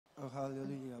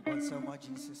hallelujah. But so much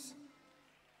Jesus.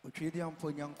 We trade him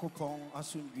for young coupon,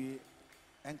 Asumadu,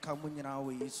 and Kamunina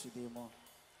away yesterday more.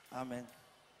 Amen.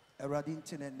 A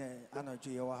radintin and Anna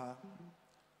Joaha.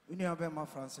 We know about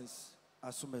Francis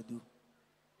Asumadu.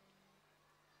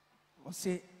 I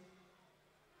say,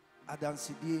 Adam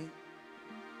Sidi,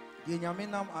 the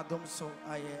Yaminam Adam so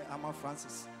I am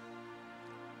Francis.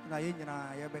 Na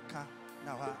yenya yebeka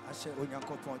na ha ahye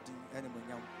onyankopon din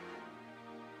enemonyam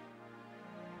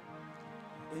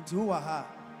enti wo ha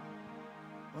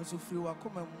onso firi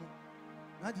wakoma mu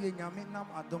na de nyame nam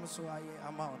adom so aye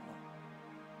ama ono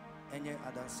enye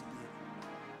adansidi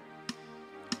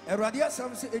erade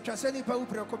asam se etwase nipa wo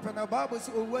prekope na bible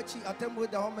se owuachi atembo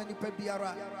da homa nipa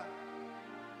biara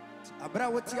abra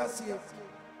woti asie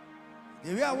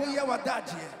de wi a wo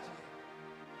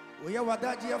ye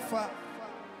wadaje fa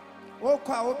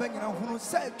Okwa obanyina hunu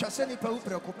se twase nipa wo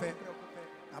prekope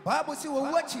na bible si wo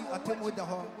wachi atemu da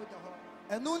ho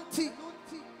enu nti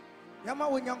yama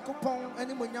wonyankopon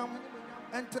animonyam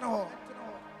entene ho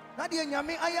na de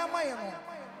nyame ayama ye no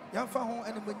yamfa ho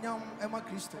animonyam ema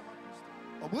Kristo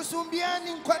obusum bia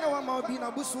ni nkwane wa ma obi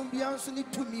na busum bia nso ni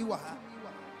tumi wa ha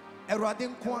erade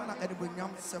nko na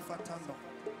animonyam sefata no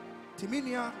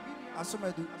timinia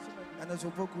Asumadu Ernest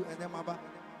Opoku enemaba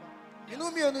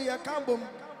inu mi onu ya kambom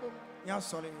ya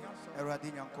sorry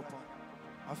erade nyankopon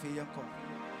afi yenko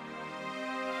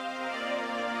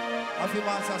afi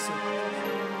mansase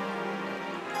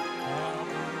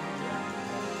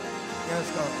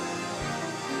yes God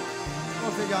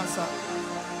afi jansa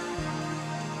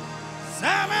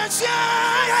Sammy yes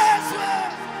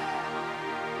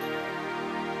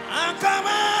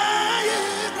akama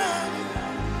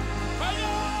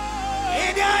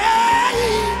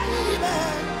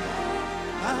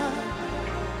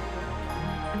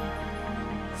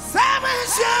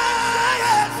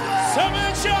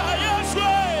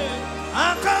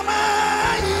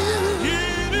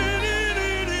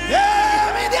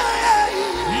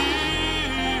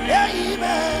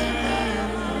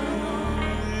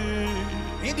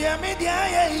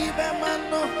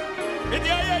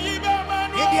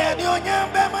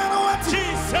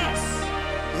Jesus.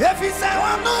 If he say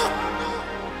one no,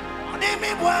 name me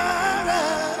boara.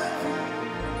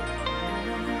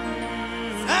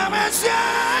 Sammy yes,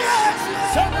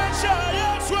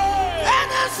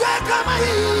 and I say come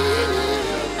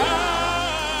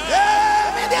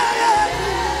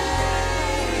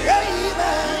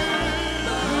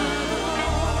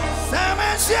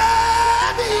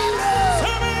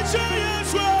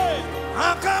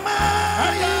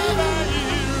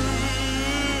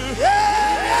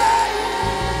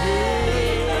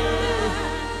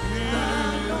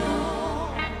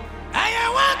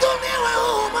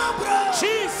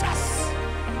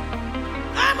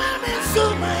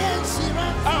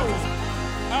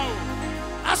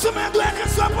Asumadu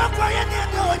Ernest Opoku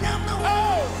Jnr.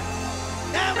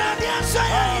 Never did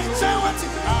say what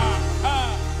it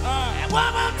and 1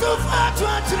 2 4 2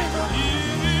 3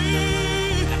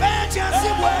 bet you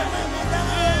see where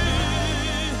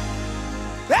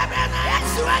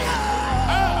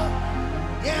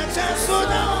yes so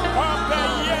now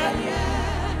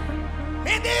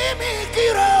me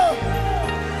kiro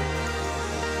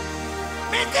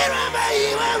bayi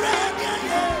where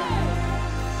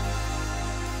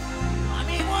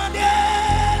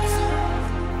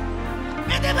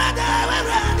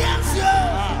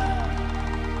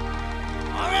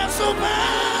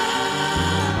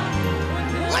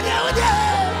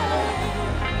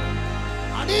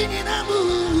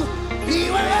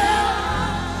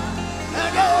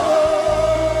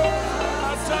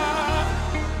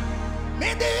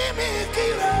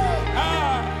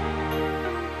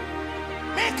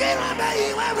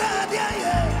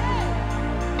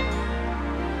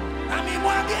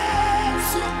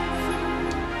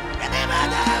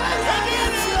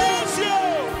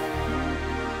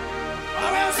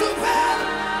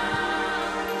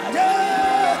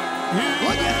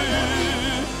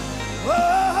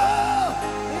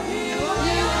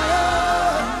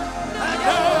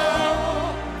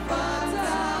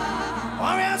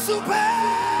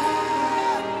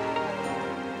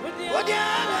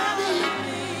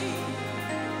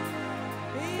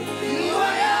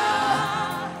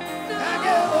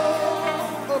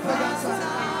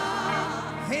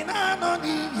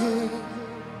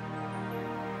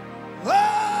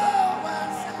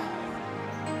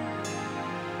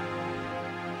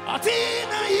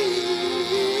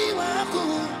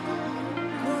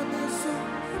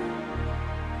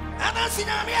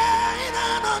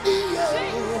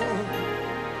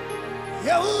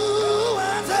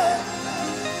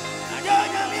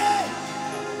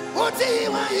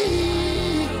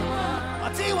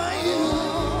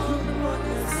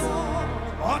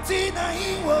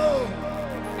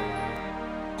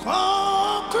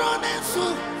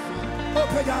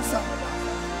Pejansa.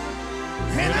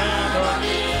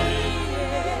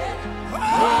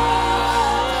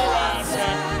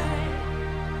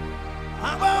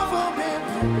 Above me,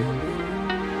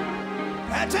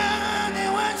 Atani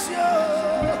was your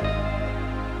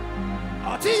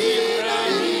Otina.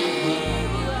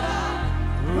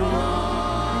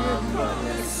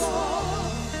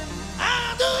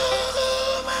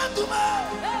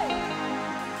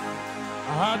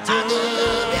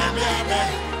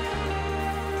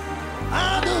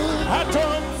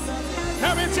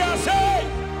 Let me just say,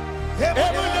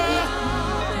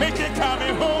 make it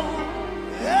coming home.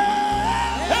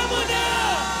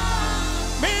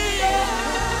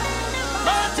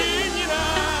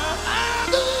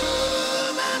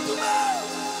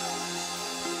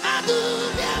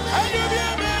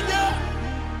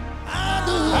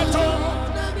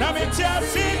 Let me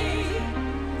just say,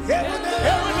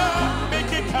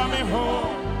 make it coming home.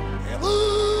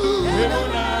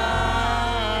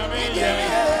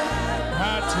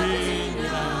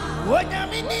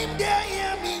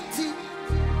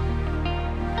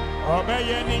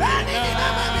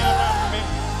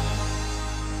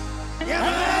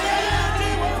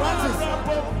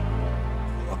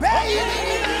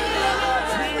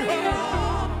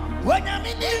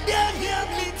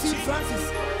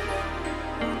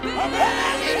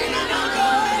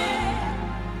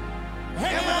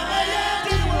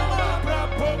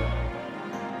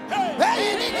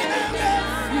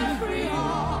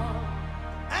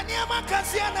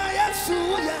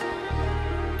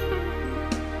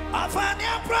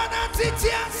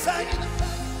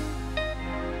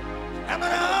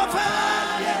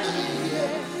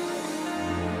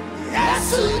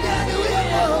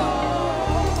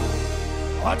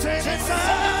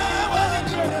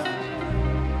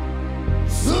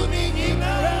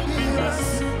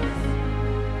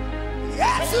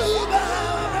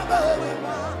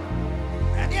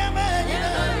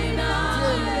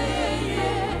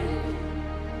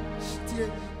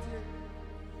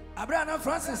 Abraham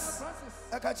Francis,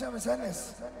 I catch him as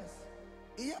Ernest.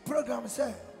 Your program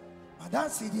said, Madame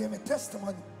CD, my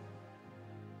testimony.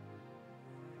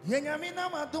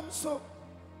 Yenyamina madum so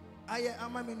I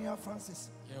am a Francis.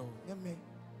 Yemme.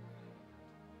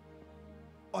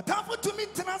 Or time to me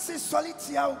tenancy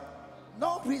solitaire,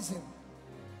 no reason.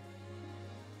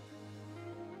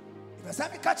 If I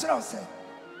say catch her, say,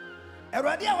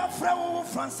 already our friend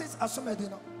Francis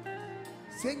Asumadu.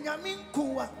 Senyamin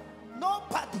Kuwa, no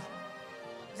party.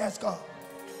 Yes, God.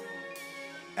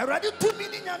 Already 2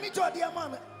 million Yamijo, dear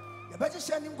mamma. The better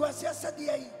sending go as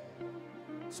yesterday.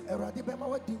 So already by my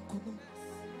wedding.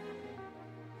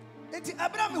 It's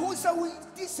Abraham who said, we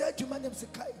this said to my name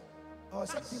Sekai or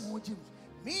something Mujim.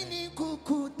 Mini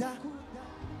Kukuda.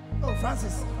 Oh,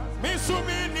 Francis. Misu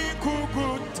Mini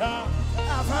Kukuda.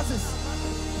 Ah, Francis.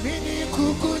 Mini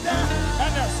Kukuda.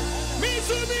 Ernest.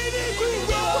 Misu Mini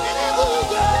Kukuda. Mini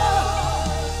Kukuda.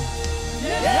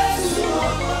 Yes, you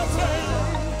are my friend.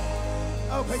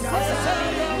 Oh, Pejansa.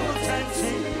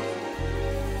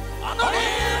 I'm not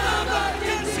here,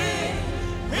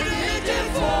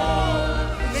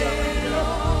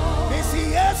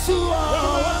 yes, you are.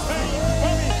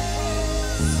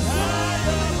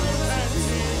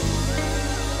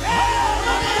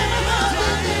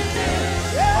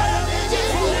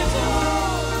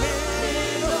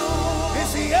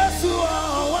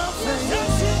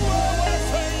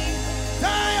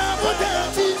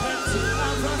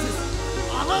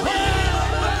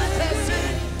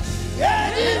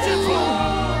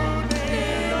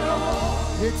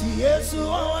 Yes, you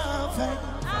are.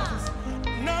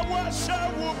 Now what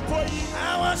shall we boy?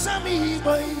 I want Sammy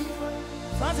boy.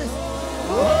 Francis.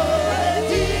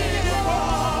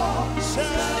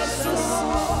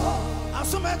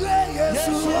 Asumadu, yes,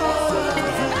 you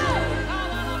are.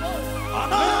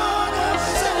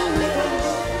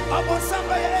 About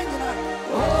somebody,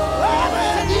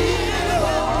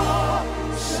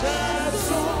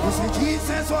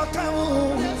 Jesus, what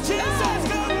come? Jesus,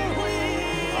 come.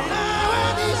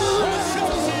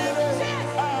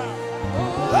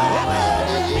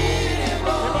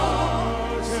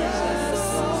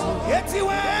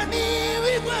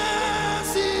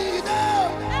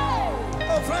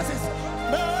 Oh, Francis.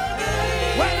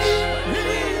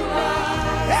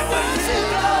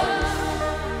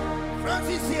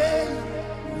 Francis, yeah.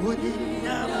 Would you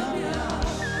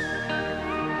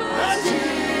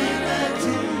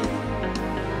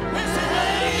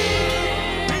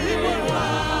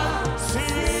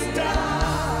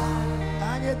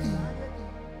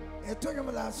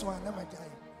last one, never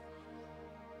die.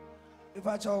 If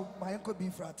I tell my uncle be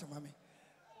frat, mommy.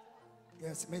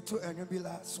 Yes, me too, and you be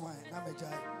last one, never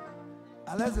die.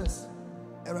 Alexis,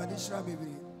 Erade Shra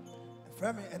baby.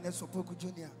 Frame Ernest Opoku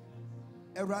Jnr.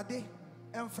 Erade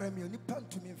and frame you nipan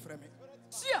to me frame.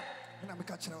 Sia. Na me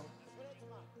catch now.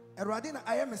 Erade na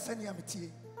I am a senior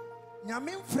meti.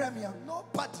 Nyamin frame ya no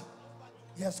party.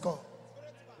 Yes go.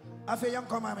 Afe yam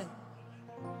come amen.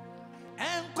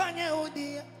 En kwanye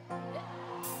odi.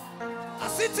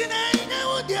 Asitina ina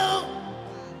odi o.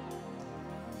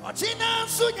 Ochina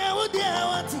sunya odi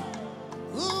awati.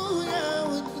 Ya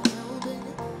odi.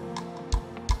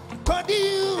 Kodi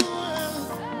you.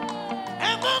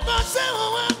 Emo go se o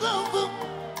go.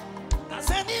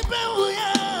 Aseni pe uya.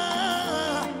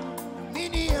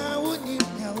 Mini ya odi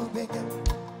ya obega.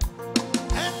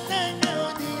 Ena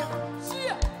odi.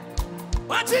 Sia.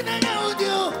 Ochina ya odi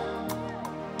o.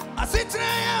 Asitra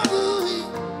ya ui.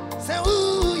 Se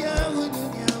uya odi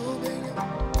ya obega.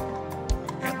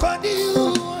 Kodi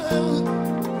you.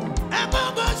 Emo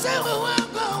go se o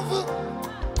go.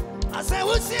 Ase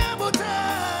wusi abuta.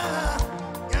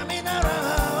 Yaminara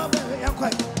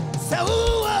yakwai. Se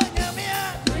uwa nyamia.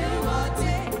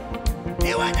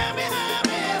 Iwa nyamia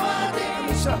miwati.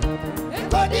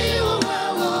 Kodi uwa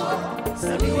uwa.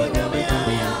 Se miwa nyamia.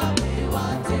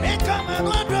 Mekama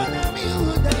nwadro na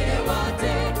miuda.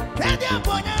 Kedi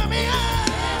apo nyamia.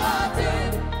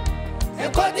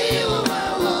 Kodi uwa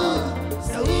uwa.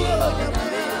 Se uwa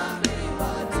nyamia.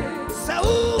 Se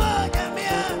uwa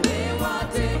nyamia.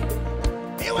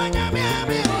 Iwa nyamia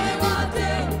miwati.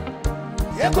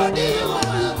 Kodi uwa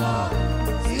uwa.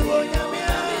 Iwa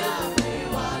nyamia.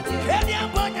 Kedi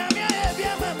apo nyamia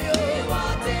ebia mamio.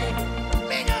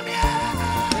 Mi nyamia.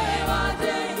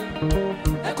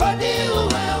 Kodi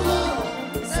uwa uwa.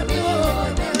 Se miwa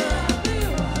nyamia.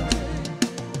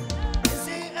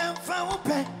 Isi emfa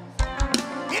upe.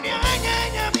 Ini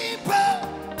anya mipa.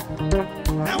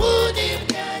 Na wudi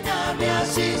nyamia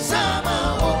si sama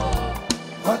o.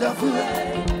 Wonderful.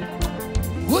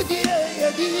 Would you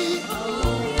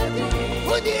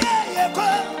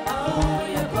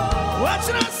what's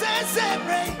not say,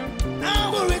 Ray?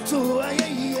 Now we're to a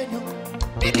year.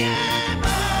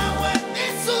 When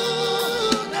it's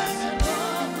soon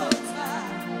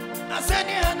as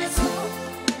any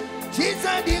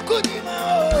Jesus, the good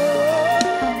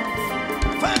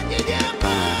find it,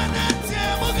 man, and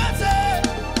tell Mugata.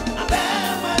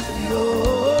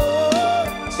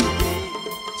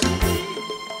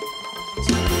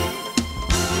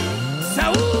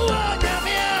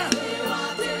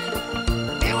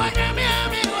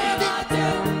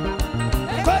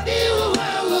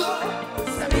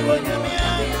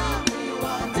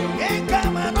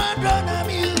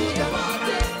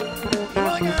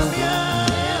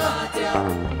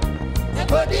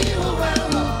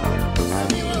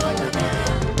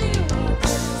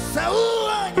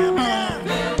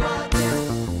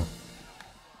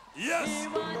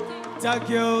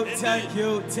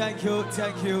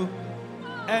 Thank you.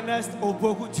 Ernest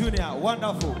Opoku Jnr.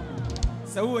 Wonderful.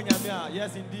 So,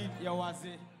 yes, indeed, you was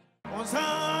it.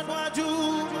 Sammy,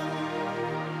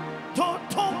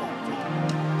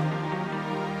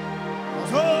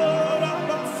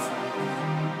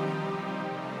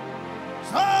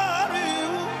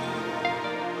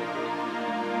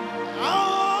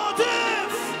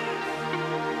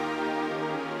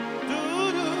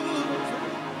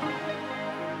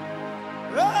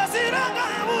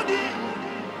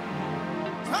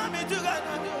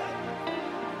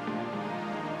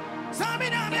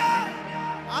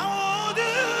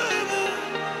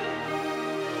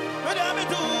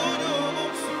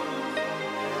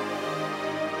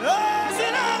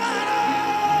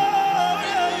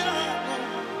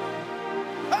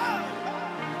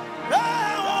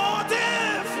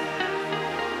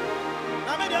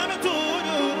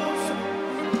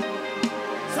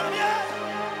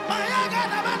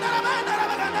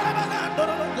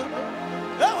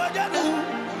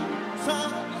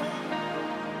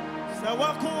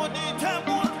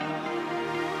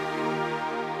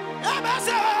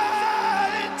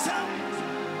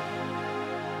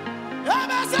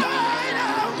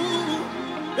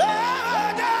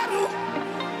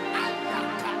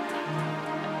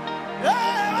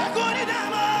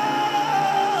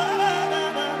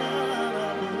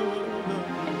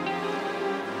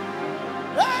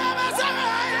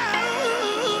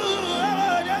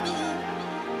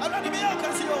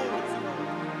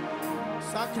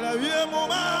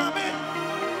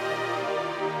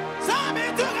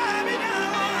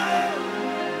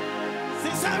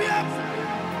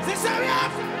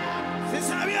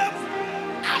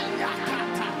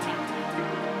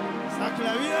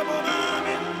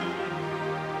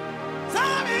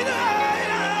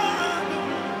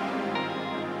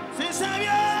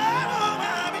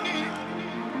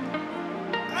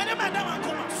 Madam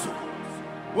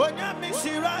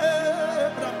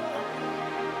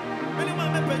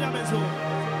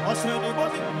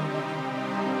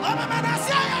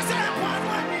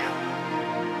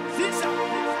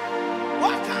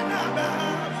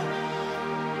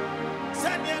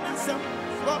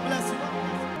God bless you.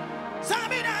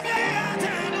 Sammy,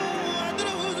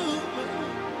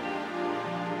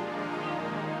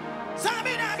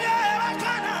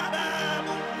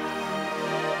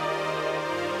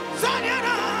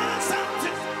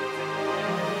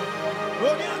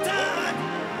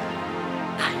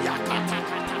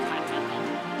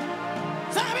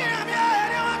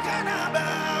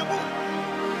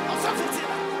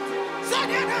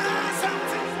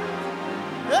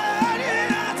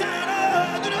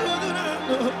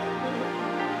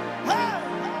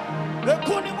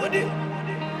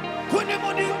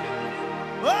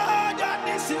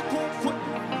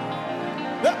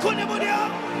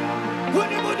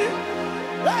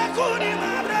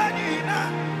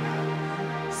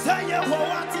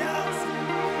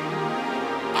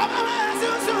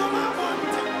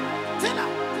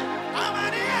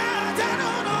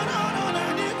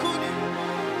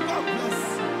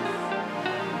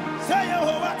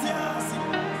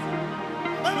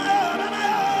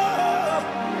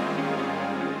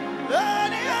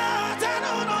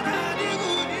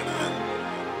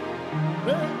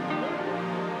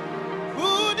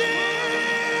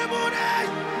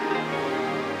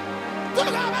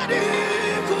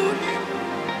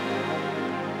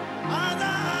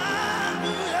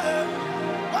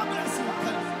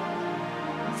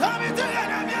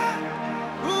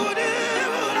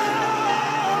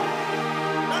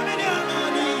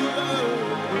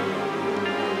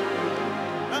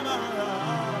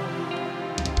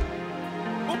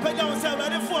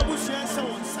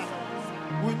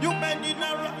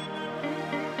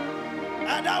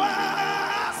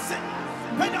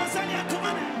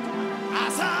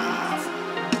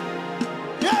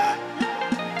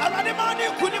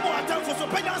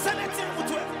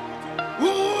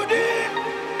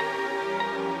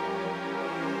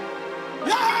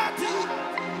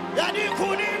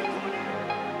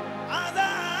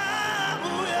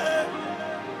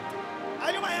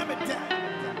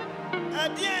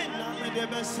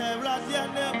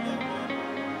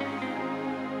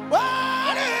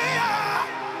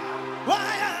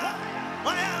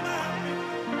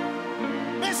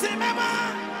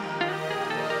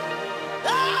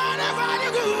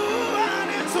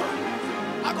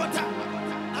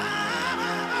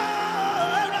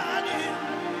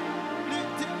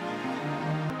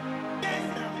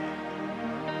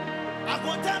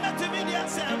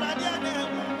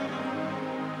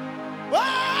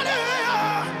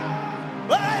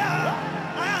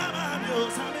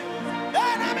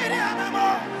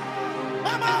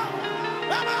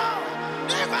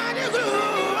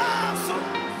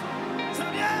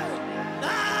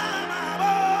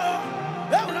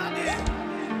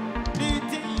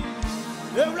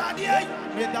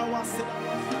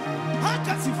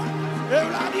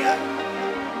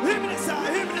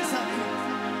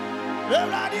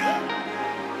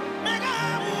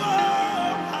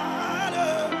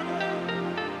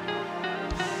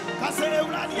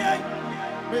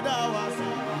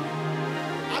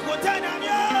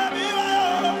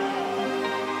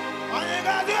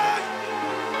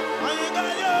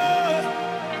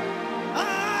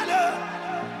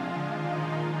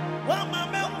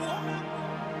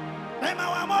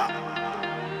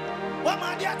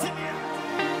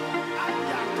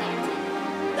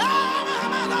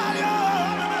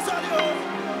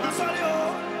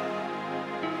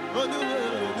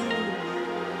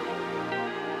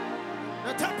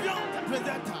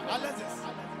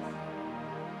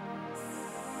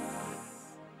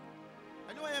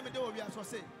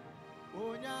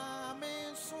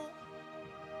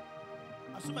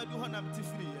 Asumadu honam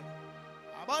tifri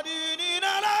abadi ni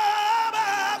na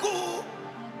baku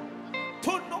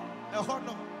tono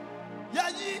ehono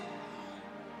yayi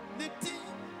niti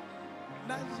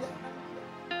na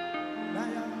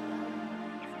ya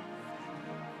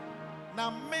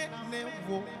na me ne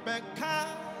wo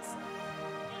bekas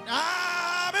na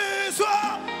biso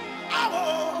awo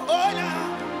oya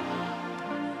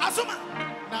asuma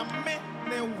na me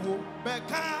ne wo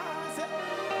bekas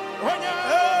onya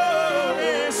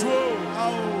meso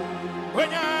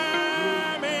onya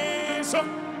meso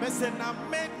mese na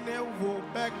me ne wo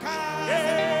bekas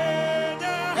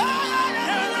onya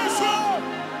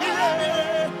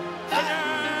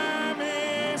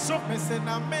meso mese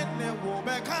na me ne wo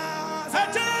bekas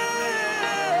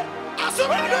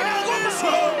Asumadu na go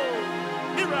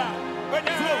ira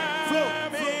onya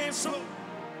meso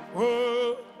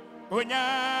onya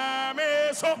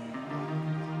meso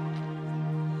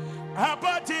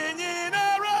abati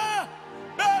nyinara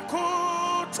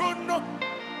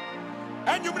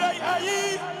Anjumrai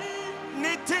ayi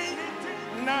niti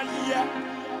na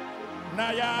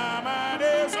ya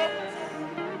marezo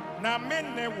na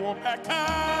mene wo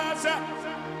bekaza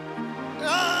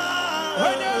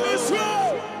wanya miswo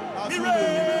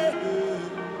mire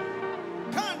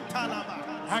kantalaba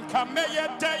ankame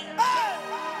yedai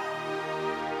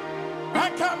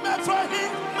ankame fahi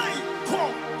mai ko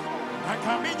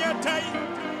ankame yedai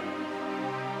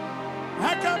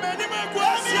ankame ni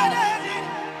magwasi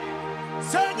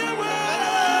Sanya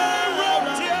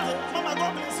Mama,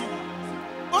 God bless you.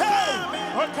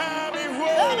 Okami wo.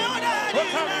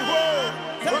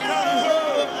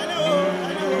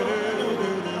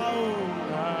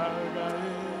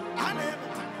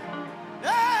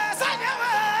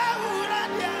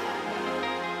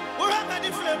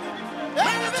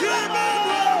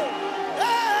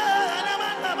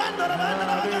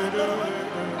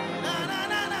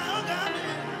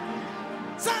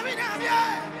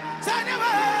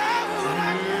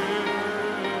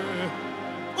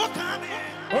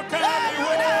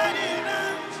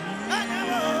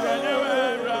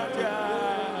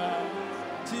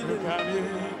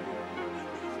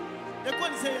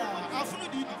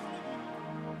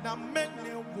 Na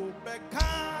mene wo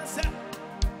bekaze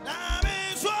na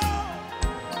miso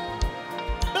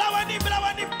blawani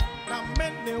na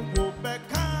mene wo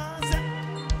bekaze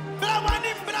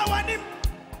blawani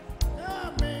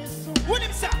na miso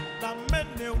wunim sa na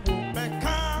mene wo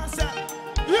bekaze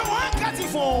you want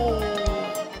katifo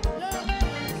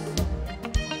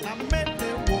na mene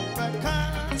wo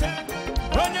bekaze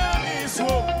onya miso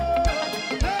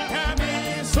na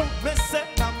miso mese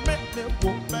na mene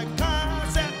wo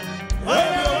bekaze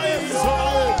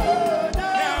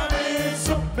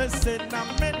Mese na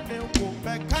mene wo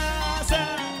bekaze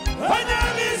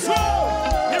Wanyamiso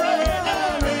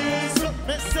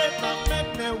Mese na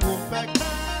mene wo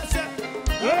bekaze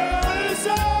Hey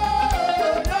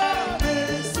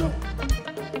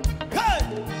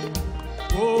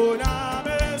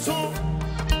Wanyamiso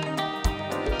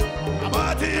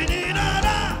Abatini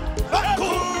nana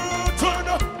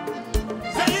Bakutono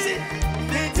Zazi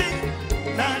Niti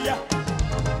Naya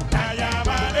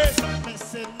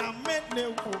Mese na mene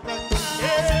wo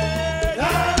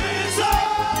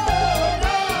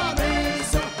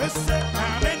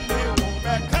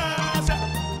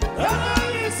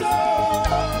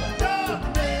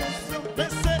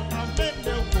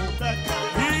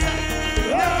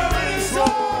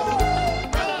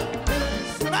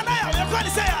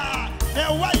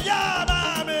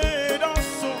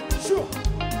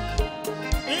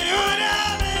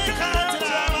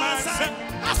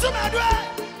Asumadu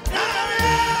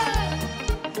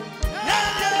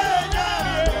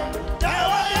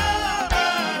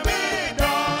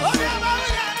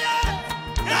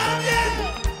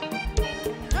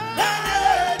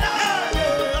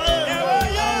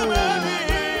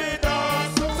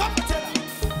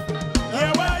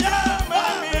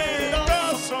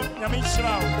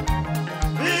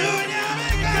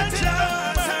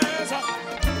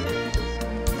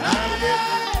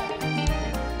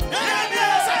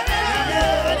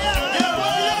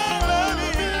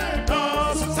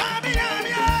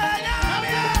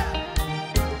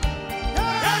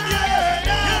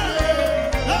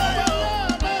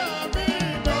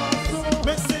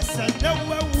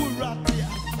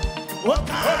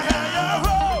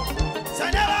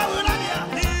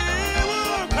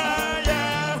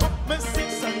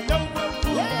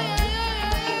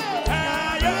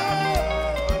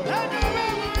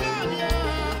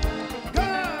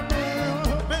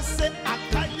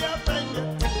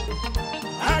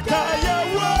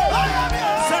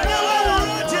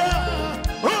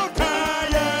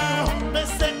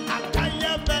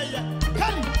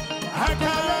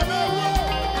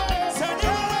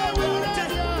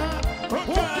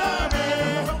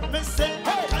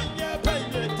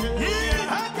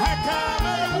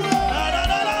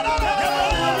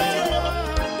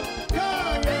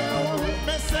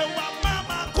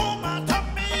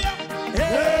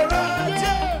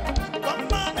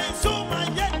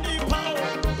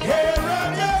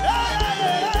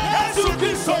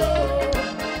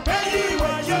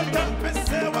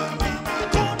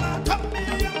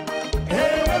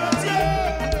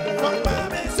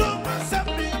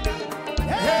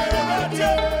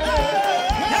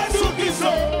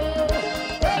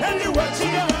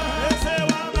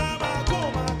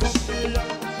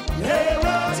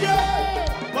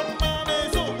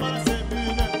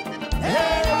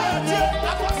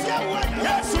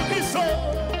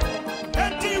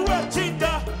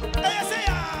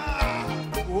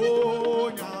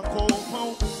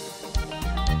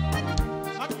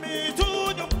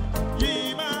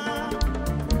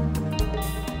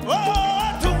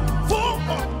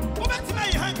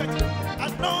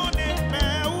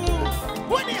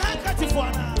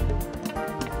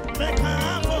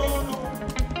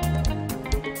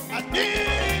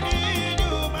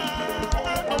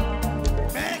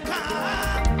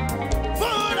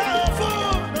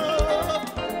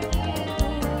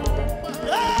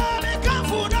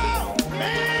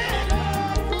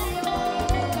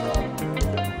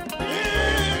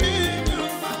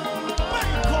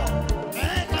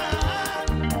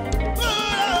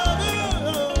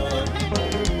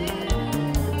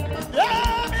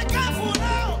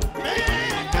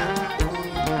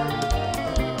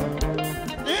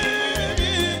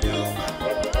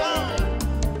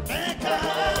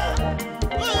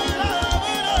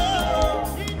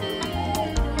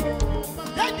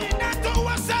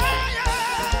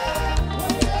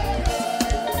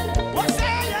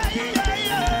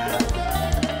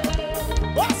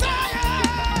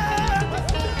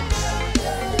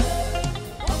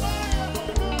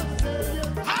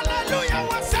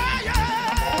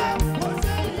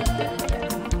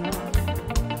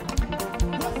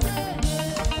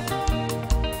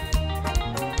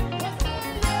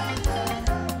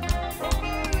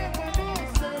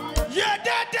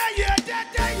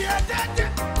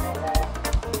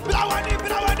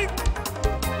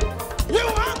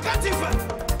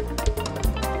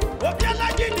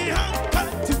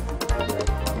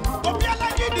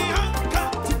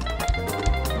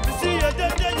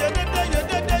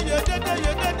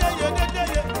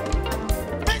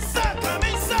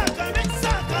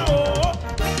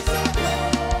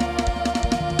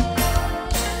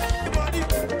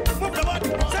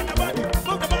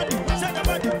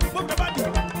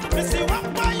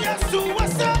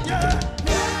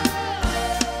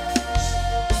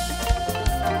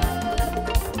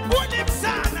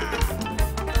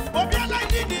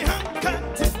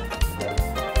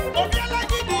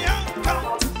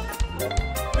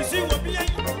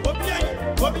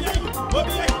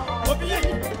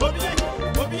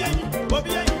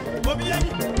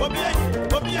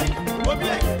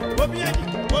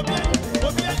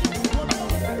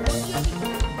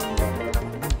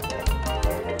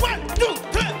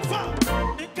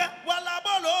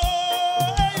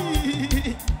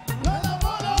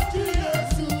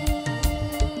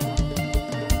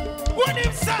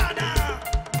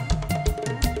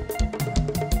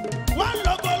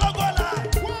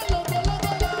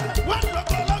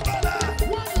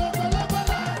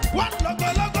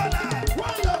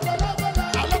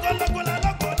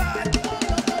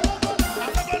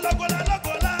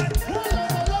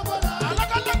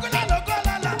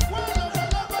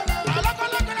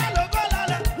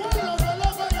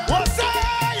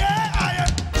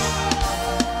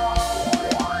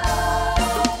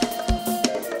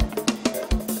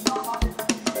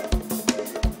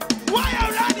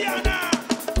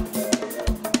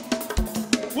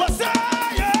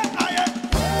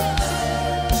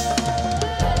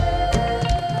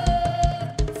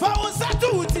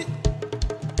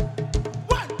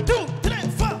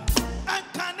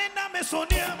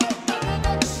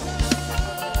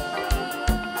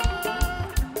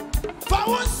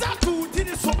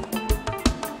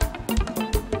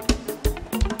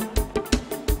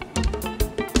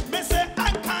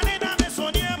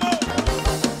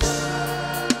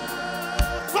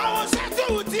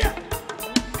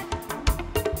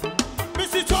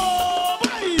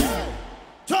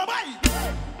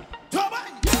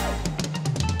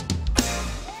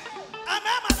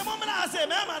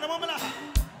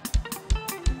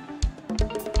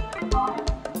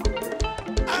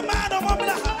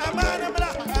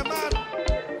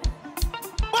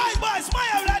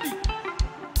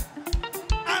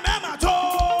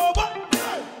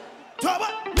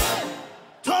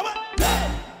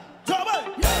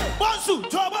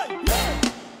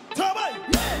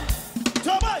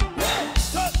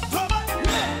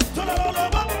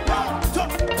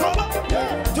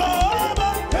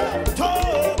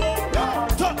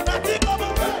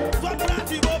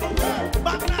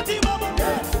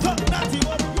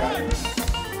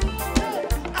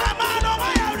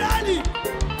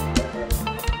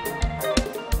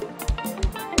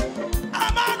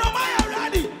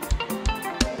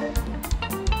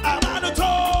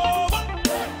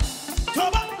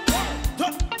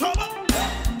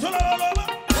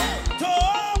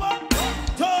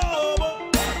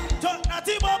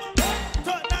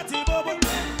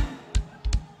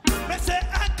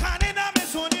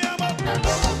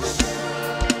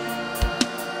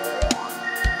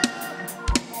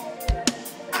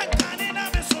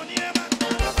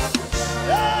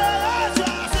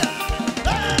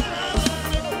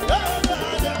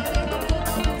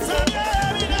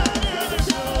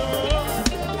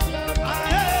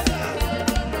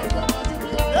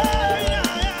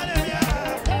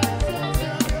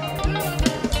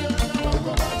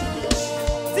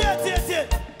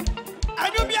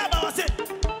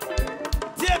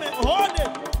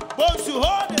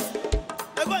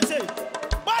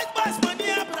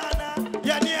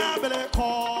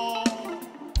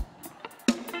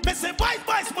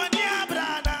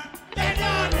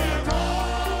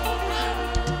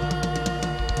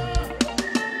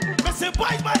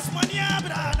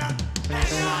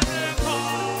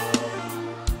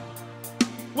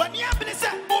say,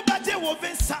 Obaje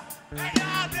Wovensa.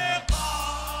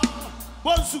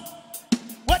 Bonsu.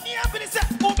 What you have say,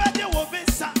 Obaje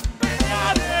Wovensa.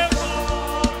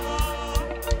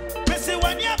 Say,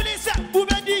 when you have say,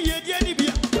 Ubadi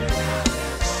Yedibia.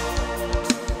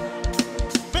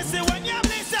 Say, when you have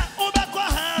say, Obako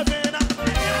Havena.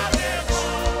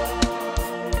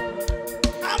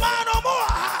 Amano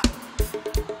Moa.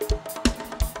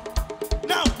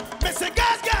 Now, Mr.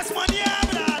 Gas money.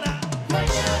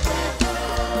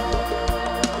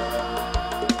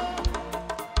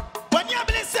 When you have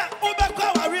say,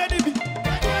 Obako already be.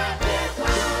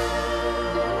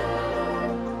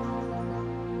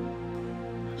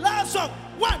 Last song,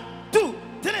 1, 2,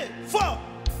 3, 4.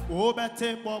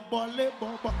 Obate bobole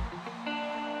bobo.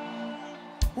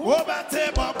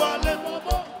 Obate bobole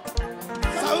bobo.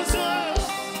 Sauso.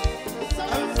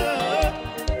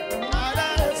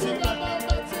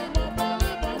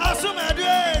 Asumadu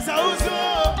sauso.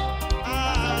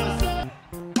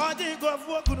 Odi go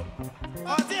fuokunu.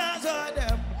 Odi aso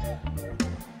dem.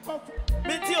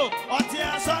 Mitio, odi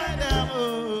aso dem.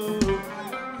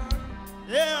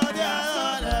 Yeah, odi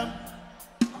aso dem.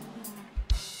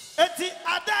 Eti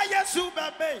ada Yesu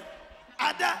bebe.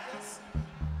 Ada Yesu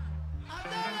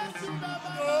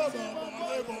bebe.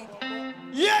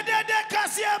 Yedede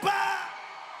kasiaba.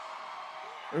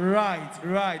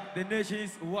 Right. The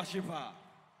nation's worshiper.